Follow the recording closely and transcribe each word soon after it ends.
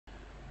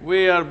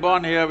We are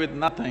born here with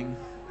nothing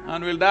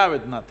and we'll die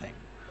with nothing.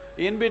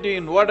 In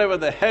between, whatever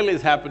the hell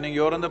is happening,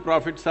 you're on the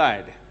profit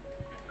side.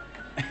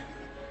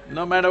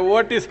 No matter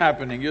what is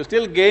happening, you're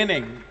still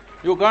gaining,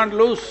 you can't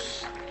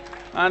lose.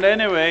 And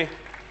anyway,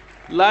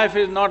 life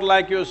is not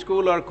like your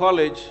school or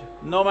college.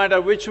 No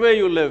matter which way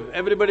you live,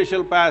 everybody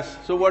shall pass,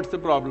 so what's the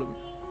problem?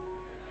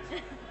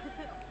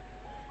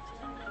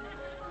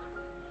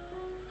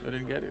 You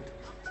didn't get it?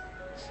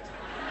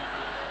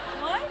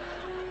 What?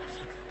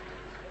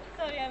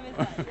 Sorry, I missed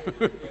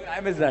that. I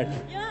missed that.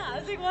 Yeah, I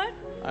was like, what?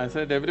 I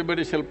said,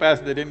 everybody shall pass,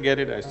 they didn't get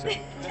it, I said.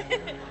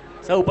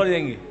 सब ऊपर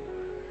जाएंगे।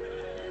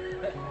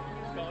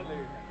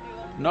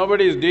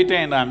 Nobody is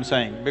detained, I'm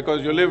saying,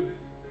 because you lived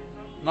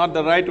not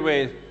the right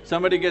way,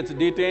 somebody gets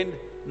detained,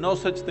 no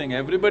such thing,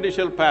 everybody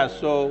shall pass,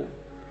 so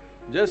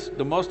just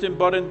the most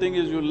important thing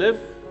is you live,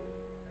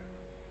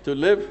 to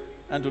live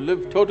and to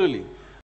live totally.